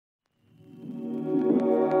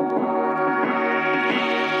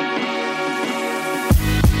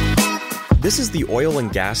This is the Oil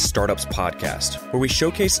and Gas Startups Podcast, where we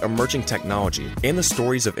showcase emerging technology and the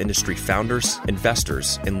stories of industry founders,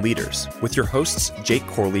 investors, and leaders with your hosts, Jake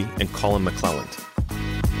Corley and Colin McClelland.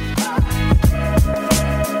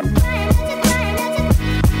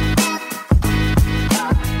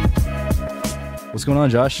 What's going on,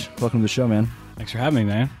 Josh? Welcome to the show, man. Thanks for having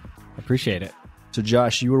me, man. I appreciate it. So,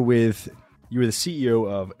 Josh, you were the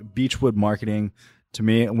CEO of Beachwood Marketing. To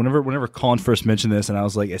me, whenever Colin first mentioned this, and I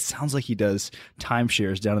was like, it sounds like he does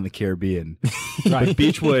timeshares down in the Caribbean. Right. But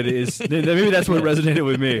Beachwood is, maybe that's what resonated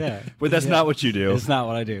with me. Yeah. But that's not what you do. It's not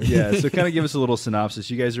what I do. Yeah, so kind of give us a little synopsis.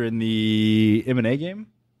 You guys are in the M&A game?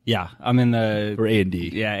 Yeah, I'm in the... Or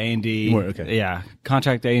A&D? Yeah, A&D. Okay. Yeah,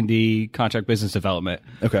 contract A&D, contract business development.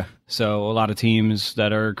 Okay. So a lot of teams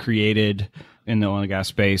that are created in the oil and gas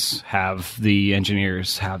space have the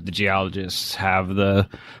engineers, have the geologists, have the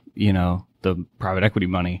private equity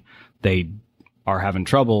money. They are having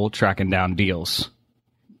trouble tracking down deals.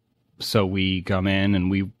 So we come in and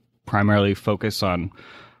we primarily focus on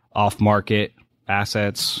off-market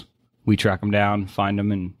assets. We track them down, find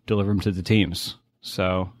them, and deliver them to the teams.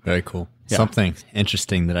 So very cool. Yeah. Something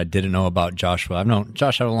interesting that I didn't know about Joshua. I've known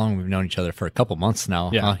Josh how long? We've known each other for a couple months now.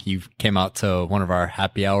 Yeah. You came out to one of our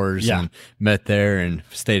happy hours and met there and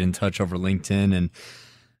stayed in touch over LinkedIn. And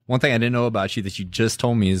one thing I didn't know about you that you just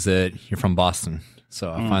told me is that you're from Boston.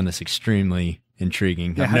 So I find this extremely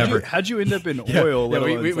intriguing. Yeah, how'd you end up in oil?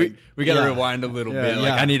 We got to rewind a little bit.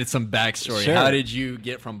 Like I needed some backstory. Sure. How did you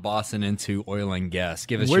get from Boston into oil and gas?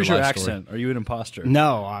 Give us Where's your life story. accent? Are you an imposter?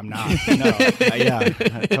 No, I'm not. No.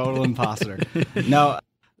 A total imposter. No.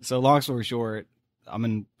 So long story short, I'm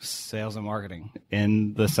in sales and marketing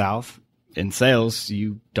in the South. In sales,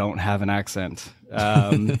 you don't have an accent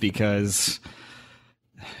because,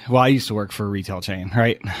 I used to work for a retail chain,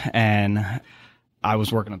 right? And I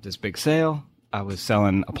was working up this big sale. I was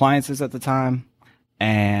selling appliances at the time,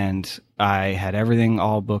 and I had everything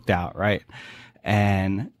all booked out, right?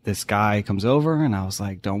 And this guy comes over, and I was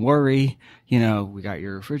like, don't worry, we got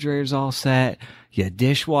your refrigerators all set. Your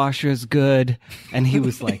dishwasher's good. And he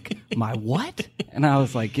was like, my what? And I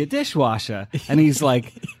was like, your dishwasher. And he's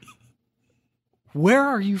like, where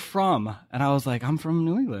are you from? And I was like, I'm from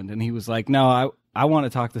New England. And he was like, no, I want to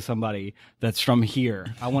talk to somebody that's from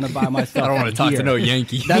here. I want to buy my stuff. I don't want to talk here. to no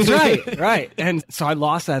Yankee. That's right, right. And so I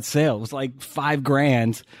lost that sale. It was like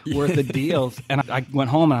 $5,000 worth of deals. And I went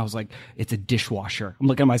home and I was like, it's a dishwasher. I'm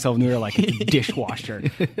looking at myself in the mirror like, it's a dishwasher.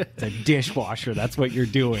 It's a dishwasher. That's what you're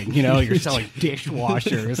doing. You're selling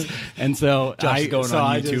dishwashers. And so Josh is going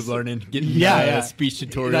on YouTube learning, getting speech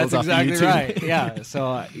tutorials. That's off exactly YouTube. right. Yeah.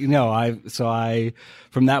 So I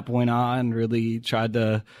from that point on really tried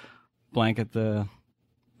to blanket the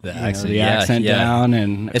accent down.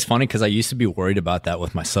 And it's funny because I used to be worried about that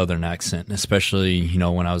with my Southern accent, especially,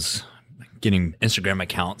 when I was getting Instagram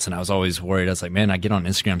accounts, and I was always worried. I was like, man, I get on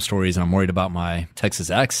Instagram stories and I'm worried about my Texas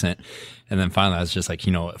accent. And then finally I was just like,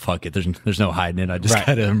 fuck it. There's no hiding it. I just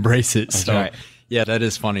got to embrace it. That's so right. Yeah, that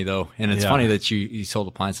is funny though. And it's funny that you sold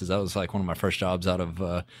appliances. That was like one of my first jobs out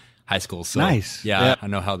of, high school. So nice. Yeah, I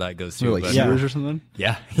know how that goes too. Like Sears or something?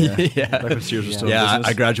 Yeah. Back when Sears was still in business?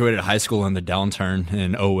 I graduated high school in the downturn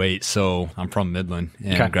in 2008. So I'm from Midland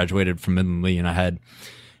and graduated from Midland Lee, and I had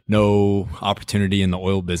no opportunity in the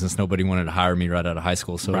oil business. Nobody wanted to hire me right out of high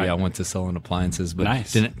school. So I went to selling appliances, but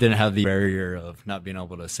didn't have the barrier of not being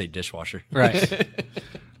able to say dishwasher. Right.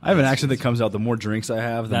 I have an accent that comes out. The more drinks I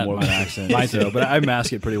have, the more of an accent. But I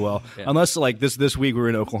mask it pretty well. Yeah. Unless like this week we were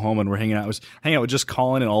in Oklahoma and we're hanging out. I was hanging out with just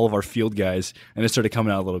Colin and all of our field guys, and it started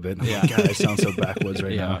coming out a little bit. Yeah, God, I sound so backwoods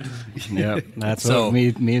right now. Yep, that's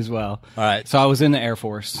me as well. All right. So I was in the Air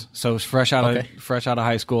Force. So fresh out of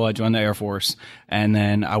high school, I joined the Air Force, and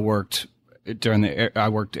then I worked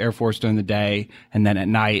Air Force during the day, and then at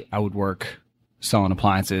night I would work selling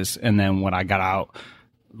appliances. And then when I got out,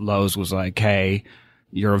 Lowe's was like, hey,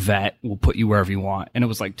 you're a vet, we'll put you wherever you want. And it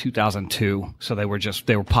was like 2002. So they were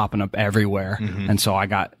popping up everywhere. Mm-hmm. And so I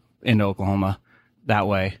got into Oklahoma that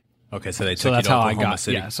way. Okay. So they took you to Oklahoma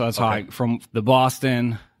City. Yeah. So that's how I, from the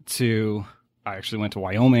Boston to, I actually went to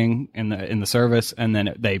Wyoming in the service. And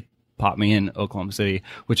then they popped me in Oklahoma City,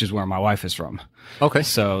 which is where my wife is from. Okay.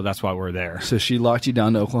 So that's why we're there. So she locked you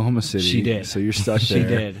down to Oklahoma City. She did. So you're stuck there. She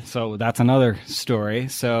did. So that's another story.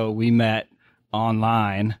 So we met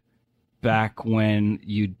online back when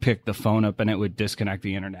you'd pick the phone up and it would disconnect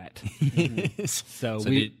the internet. So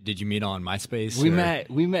did you meet on MySpace? We met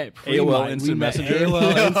AOL Instant Messenger.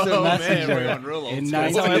 AOL Instant Messenger. in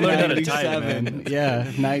That's how I learned how to type, 1997. Yeah,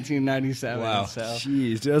 1997. Wow. So.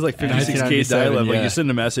 Jeez, dude, that was like 56K 1997, dial-up. Like yeah. you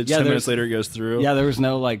send a message, Yeah, 10 minutes there's- later it goes through. Yeah, there was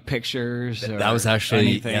no like pictures. Or That was actually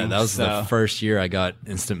anything, that was so. the first year I got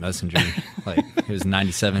Instant Messenger. Like it was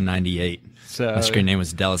 97, 98. So My screen name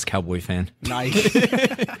was Dallas Cowboy Fan. nice.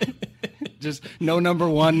 Just no number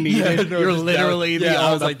one needed. You're literally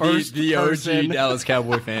the first person. Dallas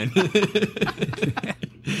Cowboy fan.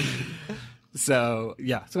 So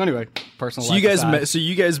yeah. So anyway, personal. So you life guys aside. met. So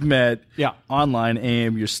you guys met. Yeah. Online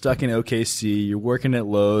AIM. You're stuck in OKC. You're working at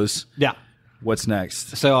Lowe's. Yeah. What's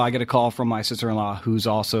next? So I get a call from my sister-in-law, who's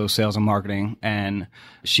also sales and marketing, and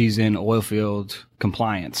she's in oil field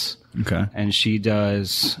compliance. Okay. And she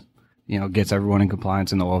does, gets everyone in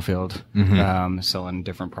compliance in the oil field, selling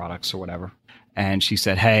different products or whatever. And she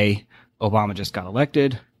said, "Hey, Obama just got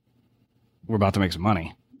elected. We're about to make some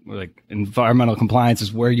money. Like, environmental compliance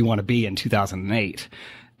is where you want to be in 2008.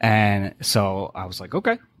 And so I was like,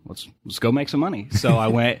 okay, let's go make some money. So I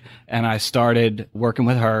went and I started working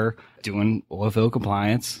with her doing oil field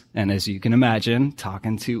compliance. And as you can imagine,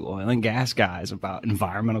 talking to oil and gas guys about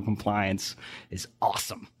environmental compliance is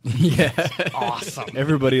awesome. Yeah. Awesome.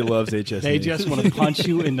 Everybody loves HSE. They just want to punch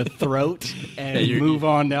you in the throat and you're- move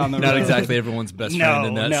on down the road. Not exactly everyone's best friend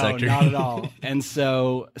in that sector. No, not at all. And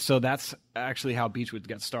so that's actually how Beechwood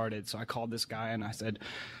got started. So I called this guy and I said,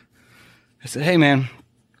 "Hey man,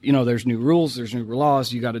 there's new rules, there's new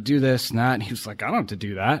laws, you got to do this and that." And he was like, "I don't have to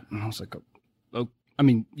do that." And I was like, "Oh, I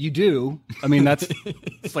mean, you do. I mean,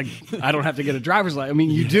 it's like, I don't have to get a driver's license. I mean,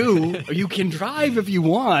 you do. You can drive if you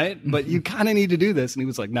want, but you kind of need to do this." And he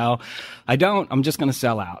was like, "No, I don't. I'm just going to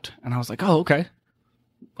sell out." And I was like, "Oh, okay.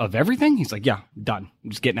 Of everything?" He's like, "Yeah, done. I'm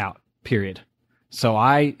just getting out, period." So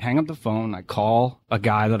I hang up the phone. I call a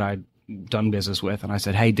guy that I'd done business with, and I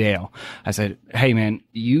said, "Hey, Dale," I said, "Hey, man,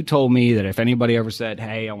 you told me that if anybody ever said,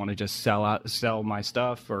 'Hey, I want to just sell my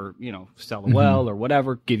stuff or, sell a well or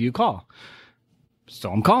whatever, give you a call.'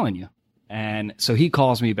 So I'm calling you." And so he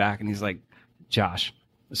calls me back and he's like, "Josh,"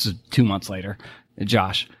 this is 2 months later,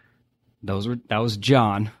 "Josh, that was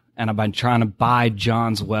John, and I've been trying to buy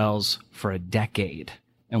John's wells for a decade,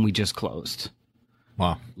 and we just closed.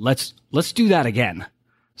 Wow. Let's do that again."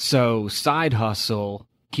 So side hustle,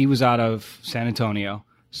 he was out of San Antonio,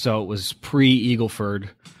 so it was pre-Eagleford,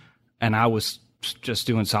 and I was just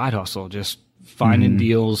doing side hustle, just finding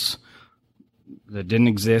deals that didn't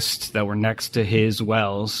exist that were next to his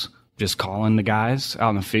wells, just calling the guys out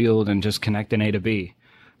in the field and just connecting A to B.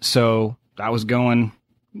 So I was going,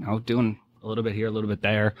 doing a little bit here, a little bit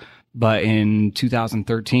there. But in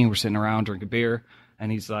 2013, we're sitting around drinking beer,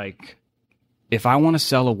 and he's like, "If I want to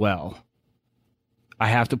sell a well, I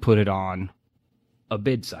have to put it on a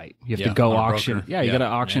bid site. You have to go on a auction. broker. Yeah, you Yeah. got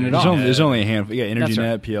to auction it There's off." only a handful. Yeah, That's EnergyNet,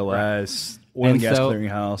 right. PLS, Oil and And Gas so-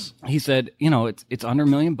 Clearinghouse. He said, it's under $1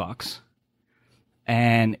 million,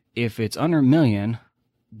 and if it's under $1 million,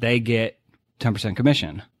 they get 10%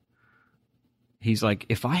 commission. He's like,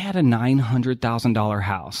 "If I had a $900,000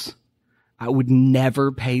 house, I would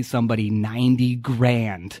never pay somebody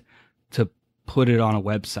 $90,000 to put it on a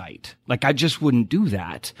website. Like, I just wouldn't do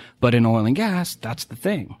that. But in oil and gas, that's the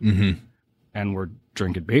thing." Mm-hmm. And we're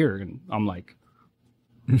drinking beer, and I'm like,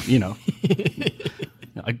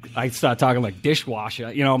 I start talking like dishwasher,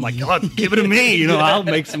 I'm like, "Oh, give it to me, I'll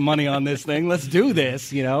make some money on this thing. Let's do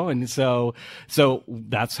this, And so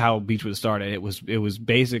that's how Beechwood started. It was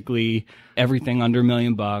basically everything under $1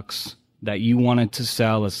 million that you wanted to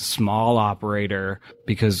sell as a small operator,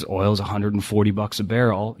 because oil's $140 a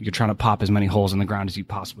barrel. You're trying to pop as many holes in the ground as you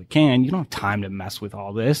possibly can. You don't have time to mess with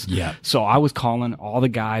all this. Yeah. So I was calling all the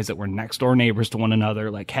guys that were next door neighbors to one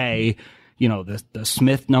another, like, "Hey, the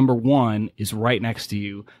Smith number 1 is right next to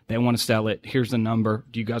you. They want to sell it. Here's the number.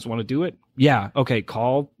 Do you guys want to do it?" "Yeah." "Okay,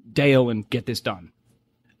 call Dale and get this done."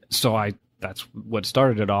 So that's what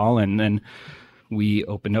started it all. And then we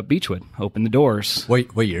opened up Beechwood, opened the doors.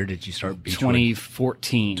 What year did you start Beechwood?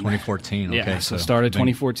 2014. 2014. Okay. Yeah, so started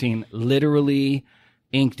 2014, literally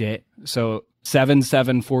inked it. So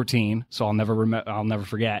 7/7/14. So I'll never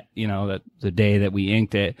forget, that the day that we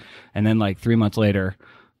inked it. And then like 3 months later,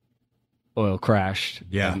 oil crashed.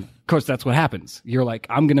 Yeah. And of course, that's what happens. You're like,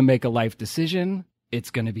 "I'm going to make a life decision. It's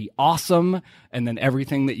going to be awesome." And then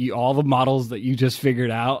everything all the models that you just figured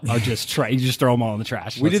out are you just throw them all in the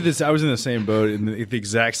trash. We did this. I was in the same boat at the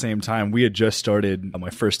exact same time. We had just started my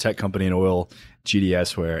first tech company in oil,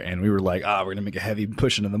 GDS ware, and we were like, we're going to make a heavy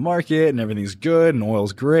push into the market and everything's good and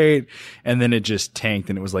oil's great. And then it just tanked,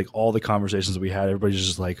 and it was like all the conversations we had, everybody's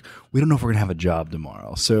just like, we don't know if we're going to have a job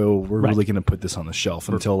tomorrow. So we're really going to put this on the shelf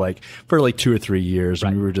until like for like 2 or 3 years.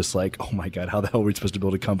 And we were just like, oh my God, how the hell are we supposed to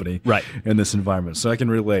build a company in this environment? So I can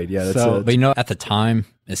relate. Yeah. That's but you know, at the time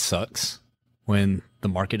it sucks when the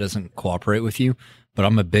market doesn't cooperate with you. But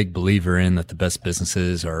I'm a big believer in that the best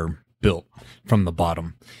businesses are built from the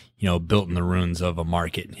bottom, you know, built in the ruins of a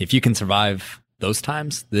market. If you can survive those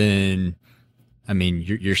times, then I mean,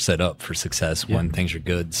 you're set up for success when things are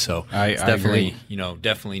good. So it's definitely, you know,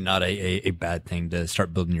 definitely not a bad thing to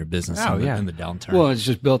start building your business in the downturn. Well, it's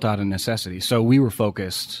just built out of necessity. So we were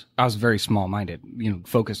focused. I was very small minded, you know,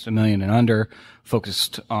 focused $1 million and under,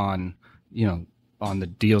 focused on, you know, on the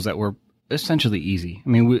deals that were essentially easy. I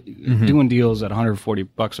mean, doing deals at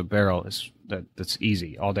 $140 a barrel that's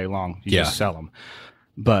easy all day long. You just sell them.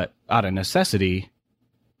 But out of necessity,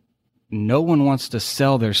 no one wants to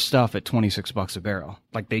sell their stuff at $26 a barrel.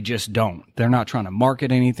 Like, they just don't. They're not trying to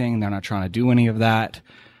market anything. They're not trying to do any of that.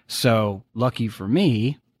 So lucky for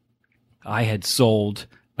me, I had sold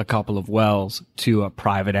a couple of wells to a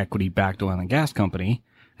private equity backed oil and gas company.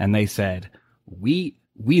 And they said, we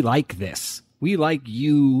like this. We like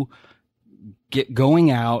you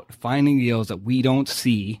going out, finding deals that we don't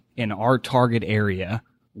see in our target area.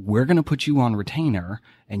 We're going to put you on retainer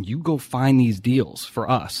and you go find these deals for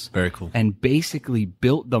us. Very cool. And basically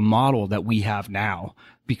built the model that we have now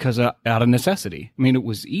because out of necessity. I mean, it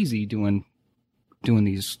was easy doing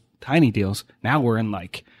these tiny deals. Now we're in,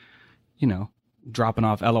 like, you know, dropping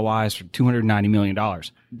off LOIs for $290 million.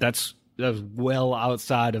 That was well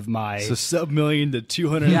outside of my... So sub-million to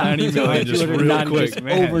 $290 million just real quick. Just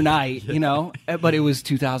overnight, you know? But it was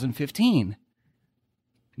 2015.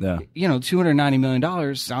 Yeah. You know, $290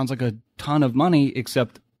 million sounds like a ton of money,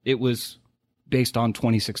 except it was based on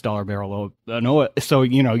 $26 barrel oil. So,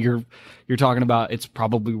 you know, you're talking about it's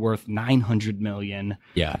probably worth $900 million.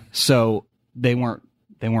 Yeah. So they weren't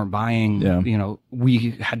buying, you know,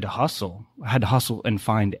 we had to hustle and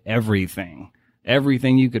find everything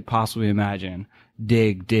you could possibly imagine.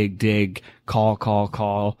 Dig,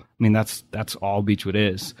 call. I mean, that's all Beechwood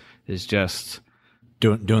is just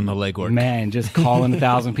doing the legwork. Man, just calling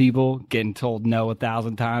 1,000 people, getting told no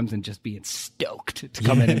 1,000 times, and just being stoked to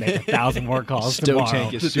come in and make 1,000 more calls tomorrow. Stoke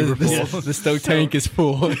tank is super full. The stoke tank is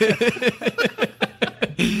full.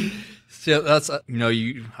 So that's, you know,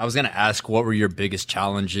 I was going to ask, what were your biggest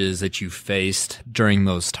challenges that you faced during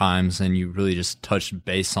those times? And you really just touched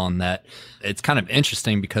base on that. It's kind of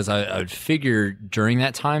interesting because I would figure during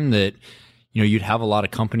that time that, you know, you'd have a lot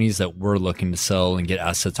of companies that were looking to sell and get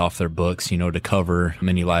assets off their books, you know, to cover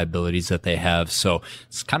many liabilities that they have. So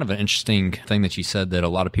it's kind of an interesting thing that you said that a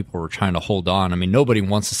lot of people were trying to hold on. I mean, nobody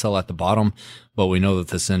wants to sell at the bottom, but we know that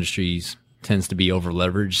this industry tends to be over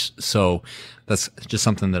leveraged. So that's just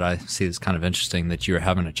something that I see as kind of interesting that you're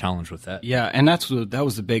having a challenge with that. Yeah. And that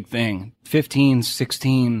was the big thing. 15,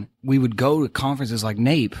 16, we would go to conferences like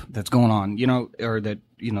NAPE that's going on, you know, or that,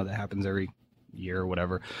 you know, that happens every year or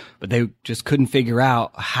whatever, but they just couldn't figure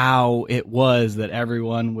out how it was that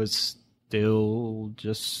everyone was still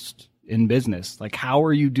just in business. Like, how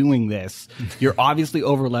are you doing this? You're obviously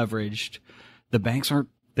over leveraged. The banks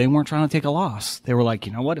they weren't trying to take a loss. They were like,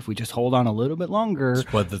 you know what? If we just hold on a little bit longer,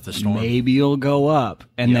 weather the storm, maybe it'll go up.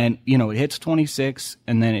 And then, you know, it hits 26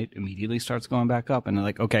 and then it immediately starts going back up. And they're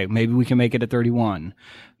like, okay, maybe we can make it at 31.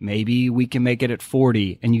 Maybe we can make it at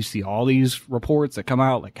 40. And you see all these reports that come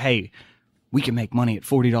out like, hey, we can make money at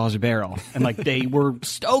 $40 a barrel. And like, they were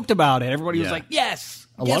stoked about it. Everybody was like, yes.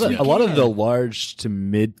 A lot of the large to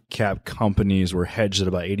mid cap companies were hedged at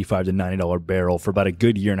about $85 to $90 barrel for about a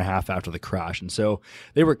good year and a half after the crash. And so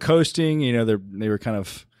they were coasting, you know, they were kind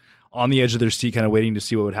of on the edge of their seat, kind of waiting to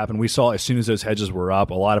see what would happen. We saw as soon as those hedges were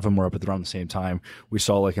up, a lot of them were up at around the same time. We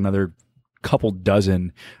saw like another couple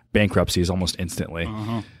dozen bankruptcies almost instantly.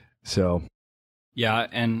 So, yeah.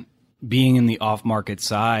 And being in the off market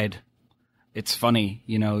side, it's funny,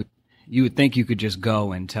 you know, you would think you could just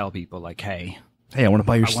go and tell people like, hey, I want to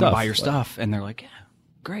buy your stuff. I want to buy your stuff. And they're like, yeah,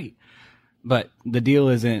 great. But the deal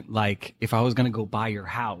isn't like, if I was going to go buy your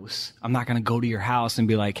house, I'm not going to go to your house and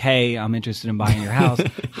be like, hey, I'm interested in buying your house.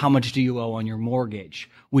 How much do you owe on your mortgage?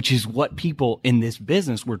 Which is what people in this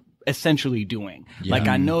business were essentially doing. Yeah. Like,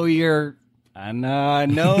 I know you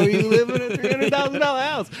live in a $300,000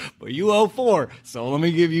 house, but you owe $4. So let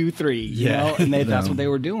me give you $3. You know? And that's what they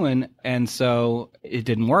were doing. And so it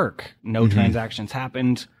didn't work. No transactions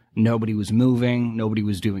happened. Nobody was moving. Nobody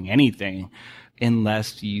was doing anything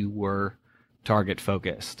unless you were target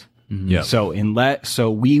focused. Yeah.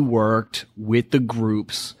 So we worked with the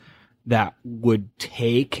groups that would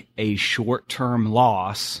take a short-term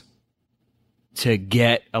loss to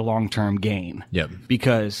get a long-term gain. Yep.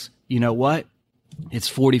 Because you know what? It's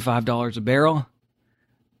 $45 a barrel.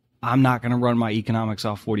 I'm not going to run my economics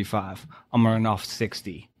off 45. I'm running off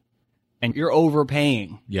 60. And you're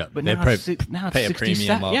overpaying. Yeah. But they now, now it's pay a 67.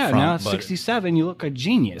 premium up Yeah, front, now it's 67. You look a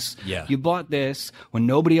genius. Yeah. You bought this when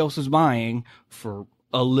nobody else is buying for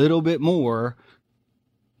a little bit more.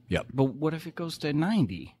 Yep. But what if it goes to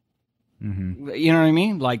 90? Mm-hmm. You know what I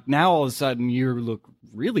mean? Like now all of a sudden you look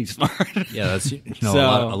really smart. Yeah, that's So-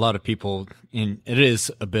 a lot of people. And it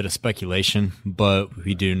is a bit of speculation, but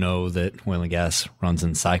we do know that oil and gas runs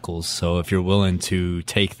in cycles. So if you're willing to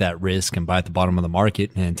take that risk and buy at the bottom of the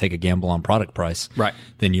market and take a gamble on product price, Right.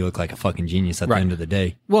 then you look like a fucking genius at Right. the end of the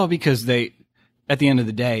day. Well, because at the end of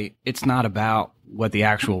the day, it's not about what the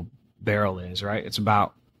actual barrel is, right? It's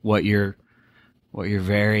about what your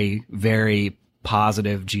very, very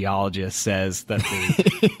positive geologist says that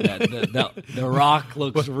the rock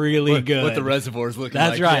looks really good. What the reservoir's looking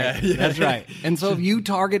That's like. right. Yeah. That's right. And so if you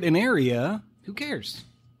target an area, who cares?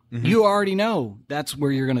 Mm-hmm. You already know that's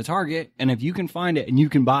where you're going to target. And if you can find it and you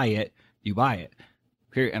can buy it, you buy it.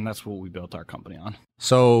 Period. And that's what we built our company on.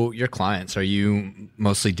 So your clients, are you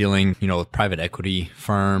mostly dealing, with private equity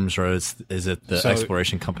firms, or is it the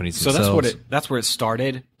exploration companies So themselves? that's where it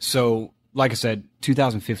started. So like I said,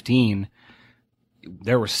 2015,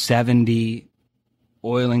 there were 70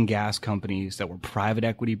 oil and gas companies that were private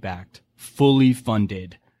equity backed, fully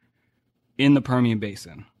funded in the Permian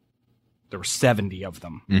Basin. There were 70 of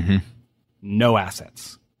them. Mm-hmm. No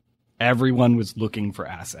assets. Everyone was looking for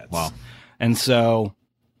assets. Wow. And so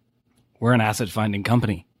we're an asset finding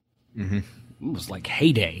company. Mm-hmm. It was like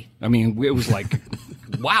heyday. I mean, it was like,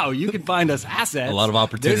 wow, you can find us assets. A lot of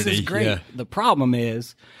opportunity. This is great. Yeah. The problem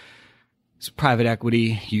is private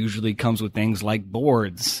equity usually comes with things like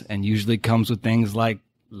boards and usually comes with things like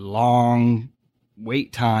long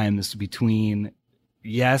wait times between,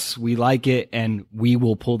 yes, we like it and we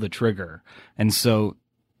will pull the trigger. And so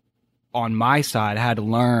on my side, I had to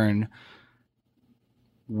learn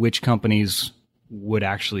which companies would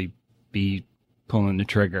actually be pulling the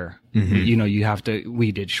trigger. Mm-hmm.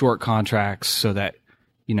 We did short contracts so that,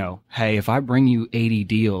 hey, if I bring you 80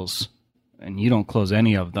 deals and you don't close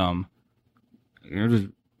any of them,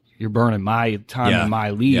 you're burning my time and my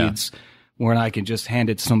leads when I can just hand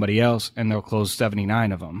it to somebody else and they'll close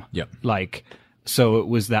 79 of them. Yep. So it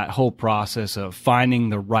was that whole process of finding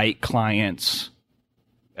the right clients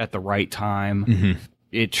at the right time. Mm-hmm.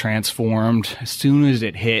 It transformed as soon as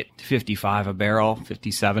it hit 55 a barrel,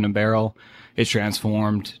 57 a barrel. It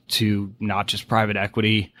transformed to not just private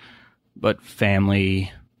equity, but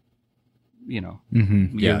family,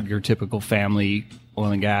 your typical family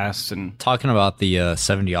oil and gas. And talking about the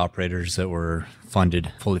 70 operators that were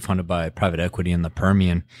fully funded by private equity in the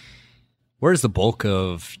Permian, where's the bulk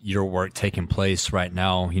of your work taking place right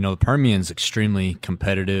now? The Permian's extremely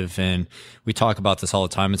competitive, and we talk about this all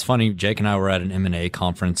the time. It's funny, Jake and I were at an M&A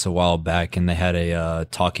conference a while back, and they had a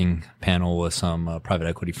talking panel with some private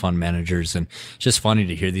equity fund managers, and it's just funny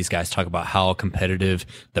to hear these guys talk about how competitive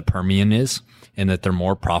the Permian is, and that they're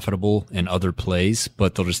more profitable in other plays,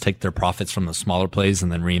 but they'll just take their profits from the smaller plays and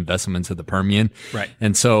then reinvest them into the Permian. Right.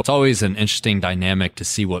 And so it's always an interesting dynamic to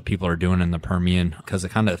see what people are doing in the Permian, because it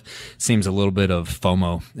kind of seems a little bit of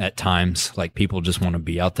FOMO at times. Like people just want to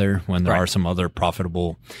be out there when there are some other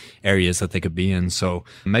profitable areas that they could be in. So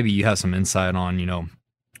maybe you have some insight on,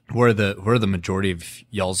 where the majority of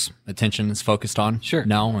y'all's attention is focused on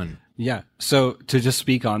now. And yeah. So to just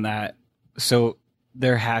speak on that, so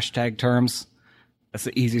they're hashtag terms. That's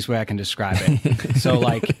the easiest way I can describe it. So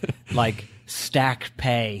like stack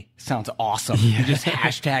pay sounds awesome. You just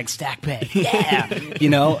hashtag stack pay. Yeah.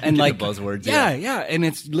 And like buzzwords. Yeah. And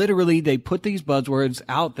it's literally, they put these buzzwords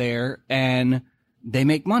out there and they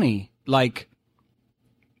make money. Like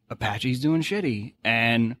Apache's doing shitty.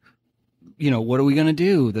 And what are we going to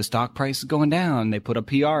do? The stock price is going down. They put a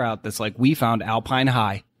PR out that's like, we found Alpine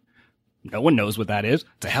High. No one knows what that is.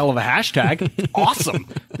 It's a hell of a hashtag. Awesome.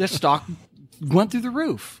 The stock went through the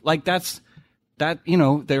roof. Like they're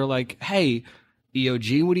like, hey,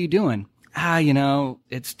 EOG, what are you doing?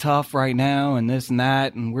 It's tough right now and this and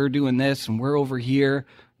that, and we're doing this and we're over here.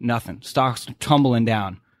 Nothing. Stock's tumbling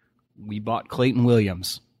down. We bought Clayton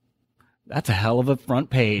Williams. That's a hell of a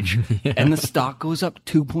front page. And the stock goes up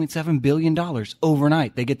 $2.7 billion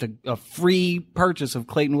overnight. They get a free purchase of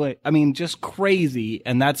Clayton Williams. I mean, just crazy.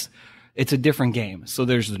 And it's a different game. So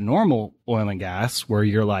there's the normal oil and gas where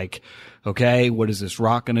you're like, okay, what is this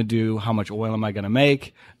rock going to do? How much oil am I going to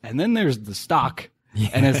make? And then there's the stock.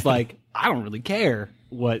 And it's like, I don't really care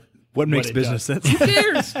what what makes it business does. sense? Who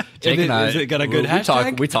cares? Jake and I, Is it got a good we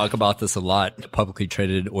hashtag? We talk about this a lot. Publicly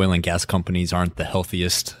traded oil and gas companies aren't the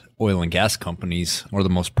healthiest oil and gas companies or the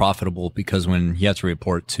most profitable, because when you have to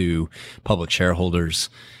report to public shareholders,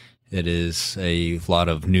 it is a lot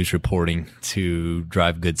of news reporting to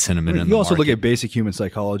drive good sentiment in the You also market. look at basic human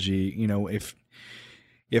psychology. You know, if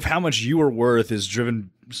how much you are worth is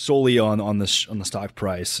driven solely on the stock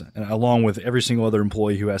price, and along with every single other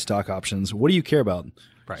employee who has stock options, what do you care about?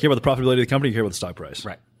 Right. You care about the profitability of the company. You care about the stock price.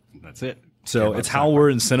 Right. That's it. So it's how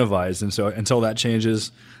we're incentivized, and so until that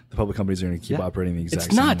changes, the public companies are going to keep operating the exact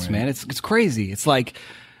It's same nuts, way. man. It's crazy. It's like,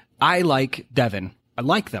 I like Devon. I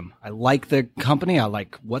like them. I like the company. I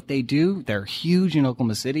like what they do. They're huge in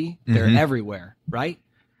Oklahoma City. They're everywhere, right?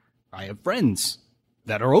 I have friends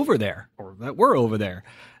that are over there or that were over there,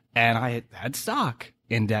 and I had stock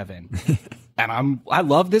in Devon. And I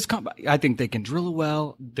love this company. I think they can drill a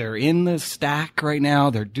well. They're in the stack right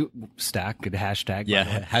now. Stack, good hashtag.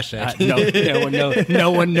 Yeah, hashtag.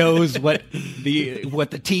 No one knows what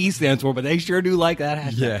the T stands for, but they sure do like that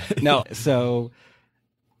hashtag. Yeah. No, so,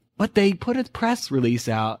 but they put a press release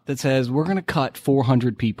out that says we're going to cut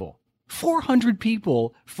 400 people. 400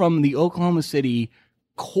 people from the Oklahoma City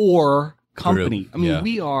core company. Group, I mean, yeah.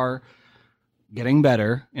 we are getting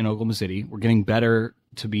better in Oklahoma City. We're getting better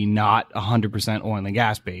to be not 100% oil and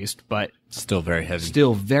gas based, but Still very heavy.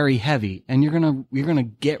 still very heavy. And you're gonna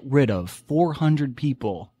get rid of 400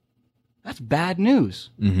 people. That's bad news.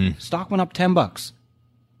 Mm-hmm. Stock went up $10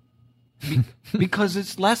 because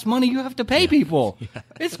it's less money you have to pay people.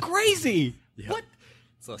 It's crazy. What?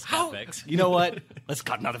 So it's How? CapEx. You know what? Let's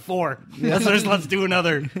cut another 4. Let's do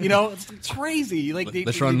another. You know, it's crazy. Like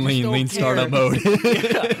Let's they run just lean don't startup care.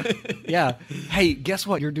 mode. Yeah. Hey, guess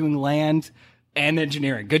what? You're doing land and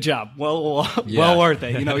engineering. Good job. Well Yeah. worth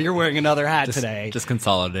it. You know, you're wearing another hat today. Just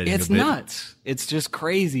consolidating. It's a bit. nuts. It's just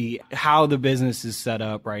crazy how the business is set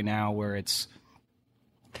up right now, where it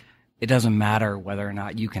doesn't matter whether or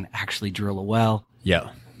not you can actually drill a well.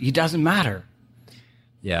 Yeah, It doesn't matter.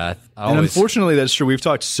 yeah. I And always, unfortunately, that's true. We've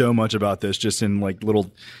talked so much about this just in like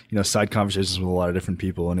little, side conversations with a lot of different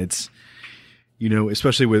people, and it's,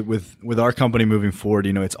 especially with our company moving forward,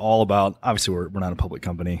 it's all about, obviously we're not a public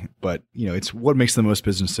company, but it's what makes the most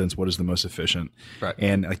business sense, what is the most efficient, Right.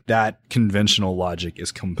 and like that conventional logic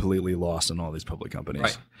is completely lost in all these public companies.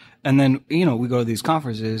 Right. And then, we go to these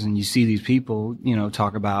conferences and you see these people,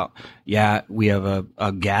 talk about, we have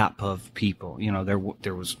a gap of people.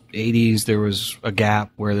 There was 80s, there was a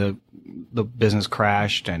gap where the business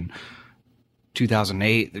crashed, and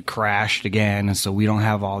 2008 it crashed again. And so we don't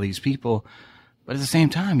have all these people. But at the same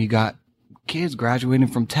time, you got kids graduating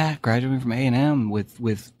from tech, graduating from A&M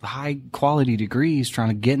with high quality degrees trying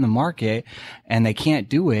to get in the market, and they can't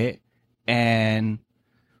do it. And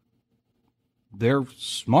they're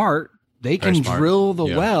smart. They can Very smart. drill the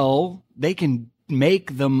Yeah. well. They can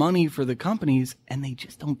make the money for the companies, and they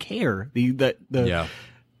just don't care. yeah.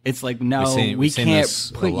 It's like, no, We've we seen can't this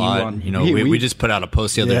a put you lot. on. We just put out a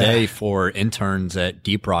post the other Yeah. day for interns at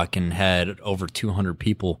Deep Rock and had over 200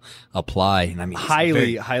 people apply. And I mean, it's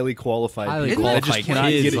very- Highly qualified highly people that qualified just cannot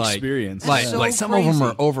kids, get like- experience. Like, so like some of them crazy.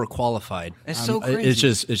 are overqualified. It's so crazy.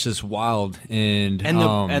 It's just wild. And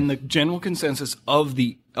And the general consensus of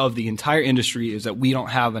the entire industry is that we don't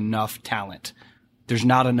have enough talent. There's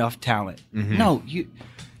not enough talent. No,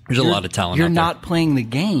 there's a lot of talent. You're out there. not playing the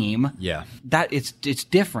game. Yeah. That it's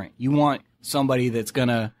different. You want somebody that's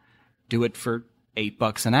gonna do it for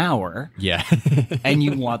 $8 an hour, Yeah. and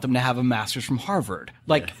you want them to have a master's from Harvard.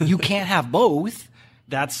 Like, you can't have both.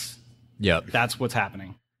 That's Yep. what's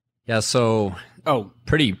happening. Yeah. So Oh,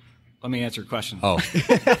 pretty. let me answer your question. Oh,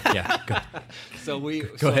 yeah. Go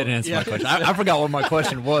Go ahead and answer my question. I forgot what my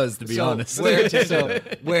question was, to be honest. Where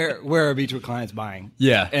are Beachwood clients buying?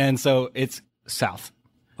 Yeah. And so it's south.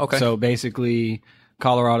 Okay. So basically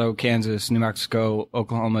Colorado, Kansas, New Mexico,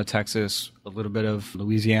 Oklahoma, Texas, a little bit of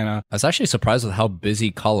Louisiana. I was actually surprised with how busy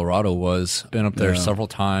Colorado was. Been up there several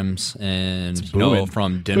times, and from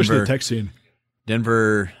Especially Denver, the tech scene.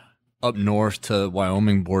 Denver up north to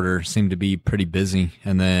Wyoming border seemed to be pretty busy.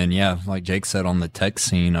 And then, like Jake said, on the tech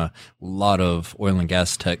scene, a lot of oil and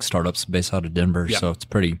gas tech startups based out of Denver. Yeah. So it's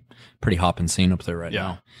pretty hopping scene up there right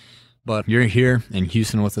now. But you're here in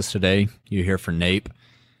Houston with us today. You're here for NAPE.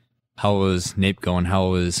 How was NAPE going? How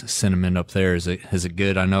was sentiment up there? Is it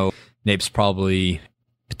good? I know NAPE's probably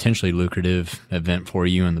potentially lucrative event for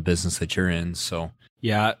you in the business that you're in. So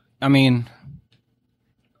Yeah, I mean,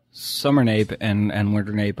 Summer NAPE and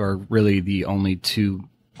Winter NAPE are really the only two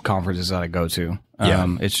conferences that I go to.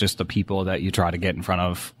 Yeah. It's just the people that you try to get in front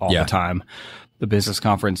of all Yeah. the time. The business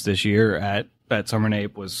conference this year at Summer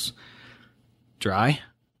NAPE was dry.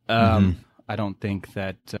 I don't think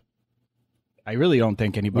that. I really don't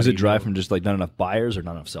think anybody. Was it dry from just like not enough buyers or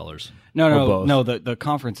not enough sellers? No. The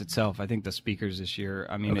conference itself. I think the speakers this year.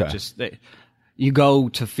 I mean, you go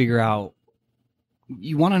to figure out.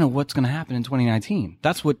 You want to know what's going to happen in 2019.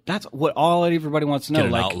 That's what everybody wants to know. Get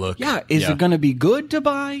an outlook. Yeah, is it going to be good to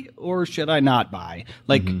buy or should I not buy?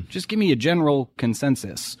 Like, just give me a general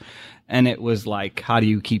consensus. And it was like, how do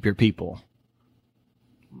you keep your people?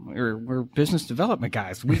 We're business development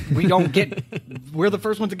guys. We don't get. We're the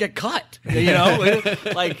first ones to get cut. You know,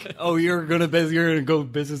 like, oh, you're gonna go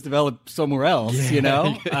business develop somewhere else. Yeah. You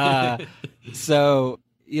know, so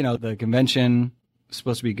you know the convention.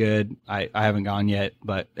 Supposed to be good. I haven't gone yet,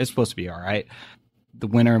 but it's supposed to be all right. The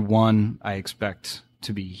winter one I expect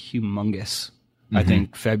to be humongous. I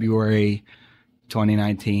think February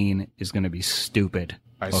 2019 is going to be stupid.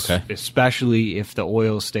 Okay. Especially if the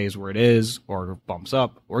oil stays where it is or bumps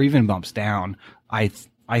up or even bumps down. I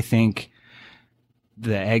think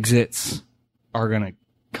the exits are going to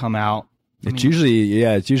come out. It's usually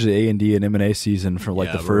A&D and M&A season for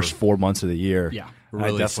like the first 4 months of the year. Yeah. We're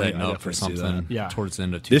really setting up for something towards the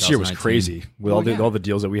end of 2019. This year was crazy with all the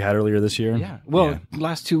deals that we had earlier this year. Yeah. Well, the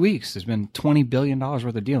last 2 weeks, there's been $20 billion worth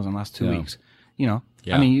of deals in the last 2 weeks. You know,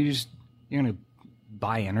 I mean, you're going to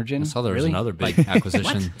buy Energen. I saw there was another big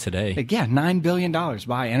acquisition today. Like, yeah, $9 billion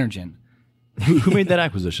buy Energen. Who made that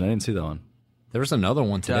acquisition? I didn't see that one. There was another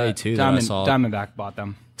one today, too, that I saw. Diamondback bought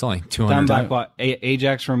them. It's only 200. Diamondback bought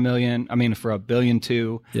Ajax for $1 billion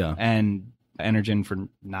too. Yeah. And Energen for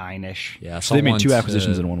 9-ish. Yeah. So they made 2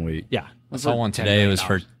 acquisitions in 1 week. Yeah. I saw one today. It was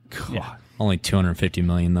for only $250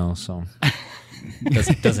 million, though, so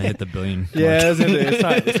doesn't hit the billion. Yeah,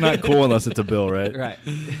 it's not cool unless it's a bill, right? Right.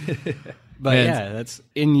 But that's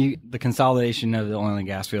the consolidation of the oil and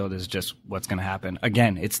gas field is just what's going to happen.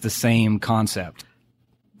 Again, it's the same concept.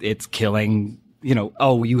 It's killing,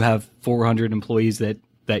 you have 400 employees that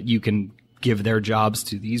you can give their jobs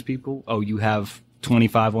to these people. Oh, you have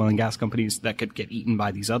 25 oil and gas companies that could get eaten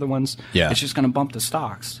by these other ones. Yeah. It's just going to bump the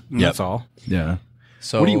stocks. That's all. Yeah.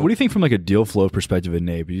 So what do you think from like a deal flow perspective in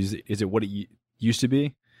NAPE? Is it what it used to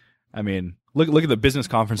be? I mean, look at the business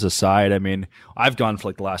conferences side. I mean, I've gone for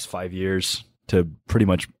like the last 5 years to pretty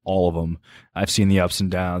much all of them. I've seen the ups and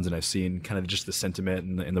downs, and I've seen kind of just the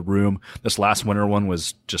sentiment in the room. This last winter one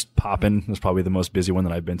was just popping. It was probably the most busy one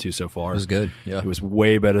that I've been to so far. It was good. Yeah. It was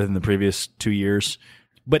way better than the previous 2 years.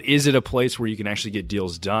 But is it a place where you can actually get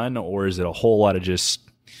deals done, or is it a whole lot of just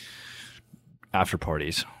after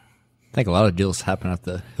parties? I think a lot of deals happen at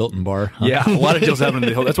the Hilton bar. Huh? Yeah, a lot of deals happen at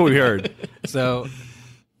the Hilton. That's what we heard. So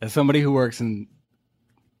as somebody who works in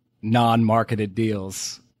non-marketed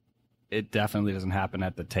deals, it definitely doesn't happen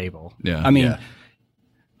at the table. Yeah. I mean,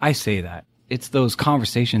 I say that. It's those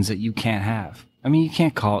conversations that you can't have. I mean, you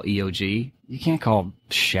can't call EOG. You can't call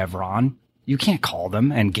Chevron. You can't call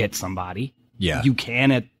them and get somebody. Yeah. You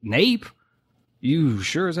can at NAPE. You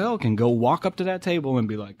sure as hell can go walk up to that table and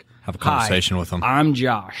be like, have a conversation with them. I'm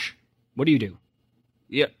Josh. What do you do?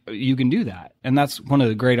 Yeah, you can do that. And that's one of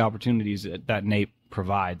the great opportunities that NAPE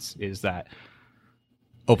provides is that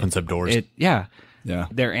opens up doors. Yeah.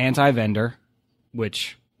 They're anti-vendor,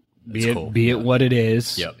 which be it what it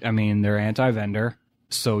is. Yep. I mean, they're anti-vendor.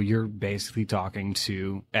 So you're basically talking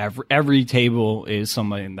to every table is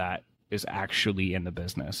somebody that is actually in the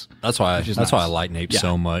business. That's why I like NAPE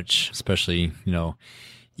so much, especially,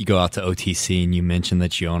 you go out to OTC and you mention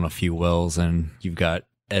that you own a few wells and you've got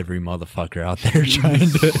every motherfucker out there trying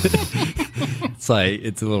to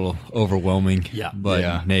it's a little overwhelming. Yeah.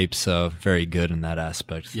 But NAPE's very good in that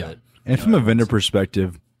aspect. Yeah. And from a vendor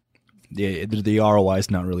perspective, the ROI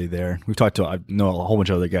is not really there. We've talked to, I know a whole bunch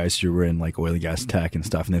of other guys who were in like oil and gas tech and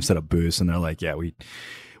stuff, and they've set up booths, and they're like, yeah, we've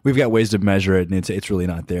got ways to measure it, and it's really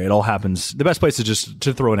not there. It all happens. The best place is just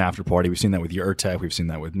to throw an after party. We've seen that with URTech. We've seen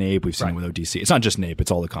that with NAPE. We've seen it with OTC. It's not just NAPE. It's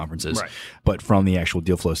all the conferences. Right. But from the actual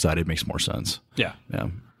deal flow side, it makes more sense. Yeah. Yeah.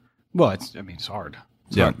 Well, it's hard.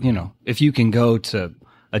 It's hard. If you can go to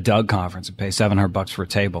a Doug conference and pay $700 for a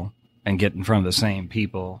table and get in front of the same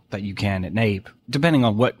people that you can at NAPE, depending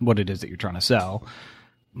on what it is that you're trying to sell,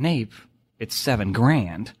 NAPE, it's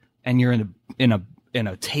 $7,000, and you're in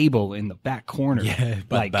a table in the back corner. Yeah,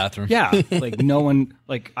 by the bathroom. Yeah, like no one,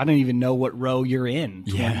 like I don't even know what row you're in.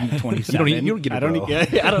 27. You don't get a row. You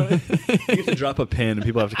have to drop a pin, and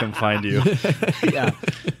people have to come find you. Yeah,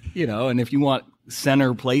 and if you want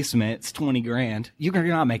center placement, it's $20,000. You're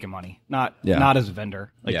not making money. Not as a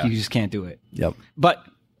vendor. You just can't do it. Yep. But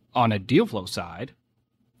on a deal flow side,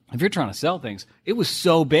 if you're trying to sell things, it was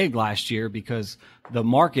so big last year because the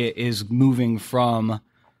market is moving from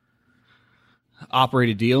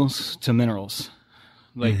operated deals to minerals.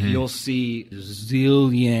 Like you'll see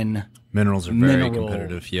zillion Minerals are very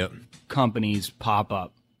competitive. Yep. companies pop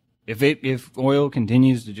up. If oil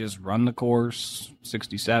continues to just run the course,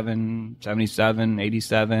 67, 77,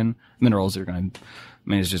 87, minerals are going to. I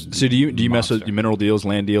mean, it's just. So do you mess with mineral deals,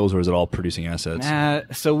 land deals, or is it all producing assets?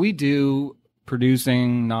 So we do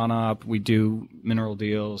producing, non-op. We do mineral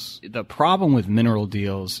deals. The problem with mineral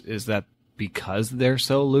deals is that because they're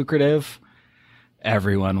so lucrative,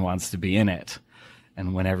 everyone wants to be in it,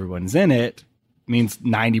 and when everyone's in it, means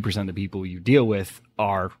 90% of the people you deal with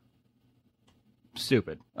are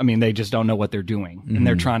stupid. I mean, they just don't know what they're doing, and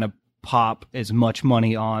they're trying to pop as much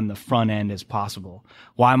money on the front end as possible.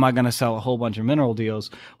 Why am I going to sell a whole bunch of mineral deals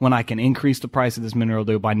when I can increase the price of this mineral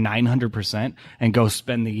deal by 900% and go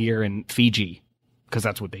spend the year in Fiji? Because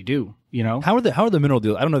that's what they do, you know? How are the mineral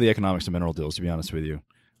deals? I don't know the economics of mineral deals, to be honest with you.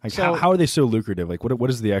 Like, how are they so lucrative? Like, what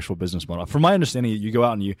is the actual business model? From my understanding, you go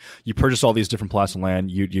out and you purchase all these different plots of land,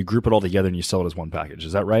 you group it all together, and you sell it as one package.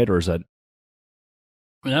 Is that right, or is that?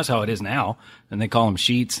 I mean, that's how it is now. And they call them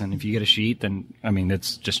sheets. And if you get a sheet, then, I mean,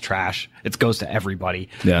 it's just trash. It goes to everybody,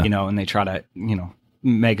 you know, and they try to, you know,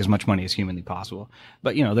 make as much money as humanly possible.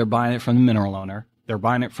 But, you know, they're buying it from the mineral owner. They're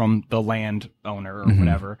buying it from the land owner or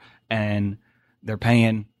whatever. And they're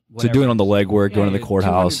paying whatever. So doing on the legwork, going to the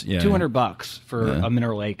courthouse. $200 for a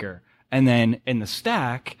mineral acre. And then in the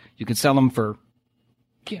stack, you could sell them for,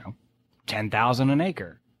 you know, $10,000 an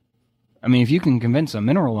acre. I mean, if you can convince a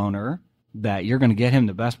mineral owner that you're going to get him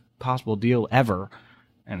the best possible deal ever,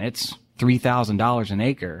 and it's $3,000 an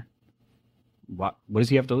acre, what does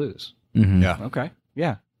he have to lose? Yeah. Okay.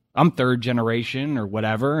 Yeah. I'm third generation or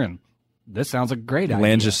whatever, and this sounds like a great idea.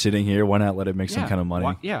 Land's just sitting here. Why not let it make some kind of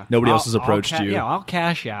money? Nobody else has approached you. Yeah, I'll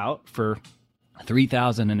cash out for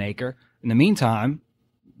 $3,000 an acre. In the meantime,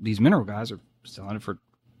 these mineral guys are selling it for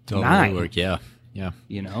 $9,000. Yeah.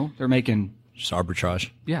 You know, they're making just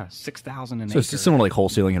arbitrage. Yeah, $6,000 an acre. So it's just similar like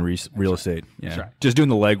wholesaling and real estate. Yeah, That's right. Just doing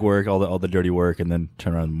the legwork, all the dirty work, and then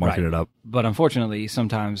turn around and market it up. But unfortunately,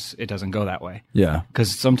 sometimes it doesn't go that way. Yeah,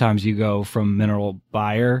 because sometimes you go from mineral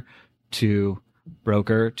buyer to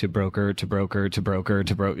broker to broker to broker to broker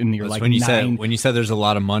to broker, and you're That's like when you said there's a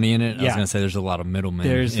lot of money in it. I was going to say there's a lot of middlemen.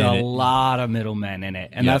 There's a lot of middlemen in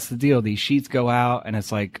it, and that's the deal. These sheets go out, and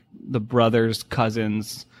it's like the brother's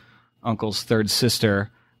cousin's uncle's third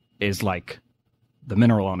sister is like the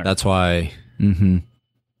mineral owner. That's why.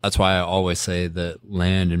 That's why I always say that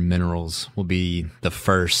land and minerals will be the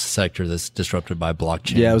first sector that's disrupted by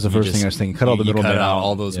blockchain. Yeah, it was the first thing I was thinking. Cut all the middlemen out,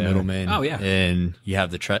 all those middlemen. Oh yeah, and you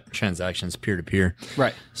have the transactions peer to peer.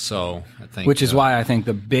 Right. So I think, which is why I think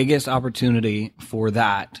the biggest opportunity for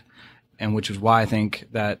that, and which is why I think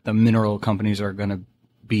that the mineral companies are going to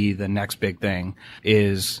be the next big thing,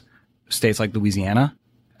 is states like Louisiana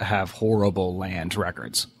have horrible land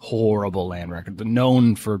records. They're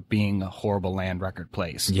known for being a horrible land record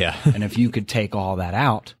place. Yeah. And if you could take all that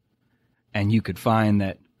out and you could find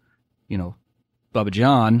that, you know, Bubba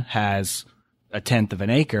John has 1/10 of an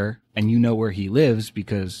acre and you know where he lives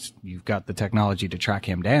because you've got the technology to track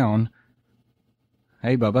him down.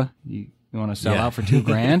 Hey, Bubba, you want to sell out for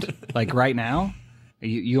 $2,000? Like right now?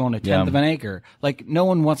 You own 1/10 of an acre. Like, no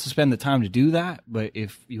one wants to spend the time to do that, but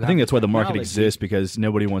if you I think that's why the market exists, because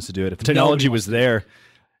nobody wants to do it. If the technology was there,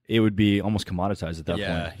 it would be almost commoditized at that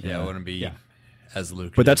point. Yeah, it wouldn't be as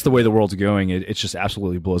lucrative. But that's the way the world's going. It just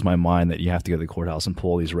absolutely blows my mind that you have to go to the courthouse and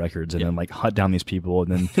pull these records and then like hunt down these people,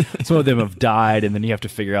 and then some of them have died, and then you have to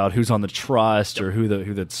figure out who's on the trust or who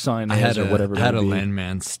the son is or whatever. I had a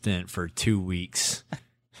landman stint for 2 weeks.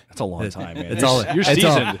 That's a long time, man. You're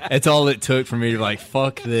seasoned. It's all it took for me to like,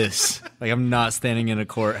 fuck this. Like, I'm not standing in a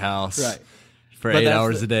courthouse for 8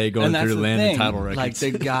 hours a day going through land and title records.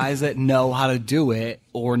 Like, the guys that know how to do it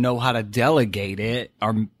or know how to delegate it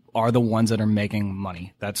are the ones that are making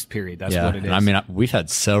money. That's period. That's what it is. I mean, we've had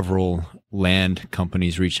several land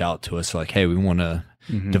companies reach out to us like, hey, we want to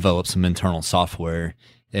develop some internal software.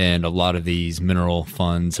 And a lot of these mineral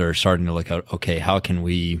funds are starting to look at, okay, how can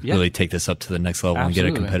we really take this up to the next level and get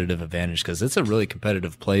a competitive advantage? Because it's a really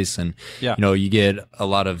competitive place. And, you know, you get a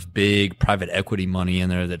lot of big private equity money in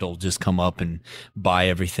there that'll just come up and buy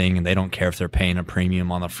everything. And they don't care if they're paying a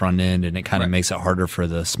premium on the front end. And it kind of makes it harder for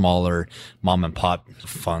the smaller mom and pop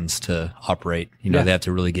funds to operate. You know, they have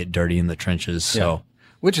to really get dirty in the trenches. So,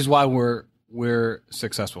 which is why we're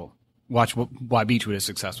successful. Watch why Beechwood is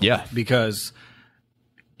successful. Yeah. Because,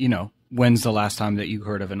 you know, when's the last time that you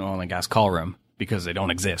heard of an oil and gas call room? Because they don't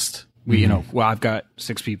exist. You know, well, I've got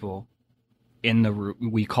 6 people in the room.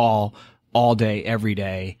 We call all day, every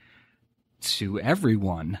day to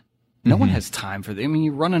everyone. No one has time for that. I mean,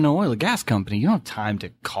 you run an oil and gas company. You don't have time to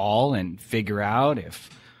call and figure out if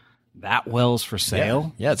that well's for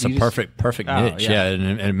sale. Yeah, it's a perfect niche. yeah.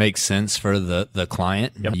 And it makes sense for the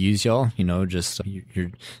client to use y'all. Just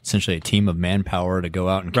you're essentially a team of manpower to go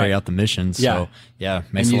out and carry out the mission. So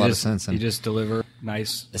makes a lot of sense. And you just deliver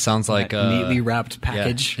nice. It sounds like a neatly wrapped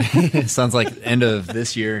package. It sounds like end of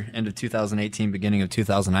this year, end of 2018, beginning of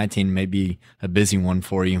 2019 may be a busy one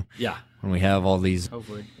for you. Yeah. When we have all these.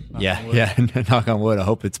 Hopefully. Knock on wood. I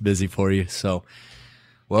hope it's busy for you. So,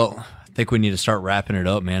 well, I think we need to start wrapping it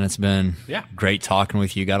up, man. It's been great talking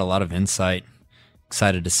with you. Got a lot of insight.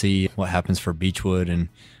 Excited to see what happens for Beechwood, and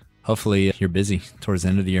hopefully you're busy towards the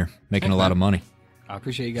end of the year, making a lot of money. I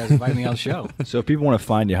appreciate you guys inviting me on the show. So if people want to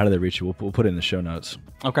find you, how do they reach you? We'll put it in the show notes.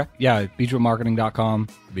 Okay. Yeah, beechwoodmarketing.com.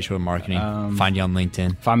 Beechwood Marketing. Find you on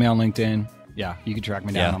LinkedIn. Find me on LinkedIn. Yeah, you can track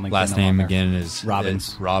me down on LinkedIn. Last name again is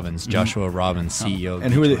Robbins. Joshua Robbins, CEO.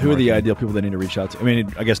 And who are the ideal people that need to reach out to? I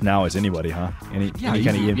mean, I guess now is anybody, huh? Any kind of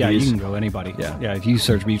EMPs? Yeah, you can go anybody. Yeah. If you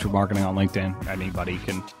search Beechwood Marketing on LinkedIn, anybody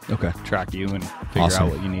can track you and figure out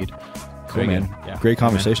what you need. Cool, man. Yeah. Great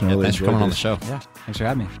conversation. Thanks for coming on the show. Yeah, thanks for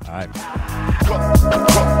having me. All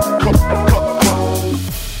right.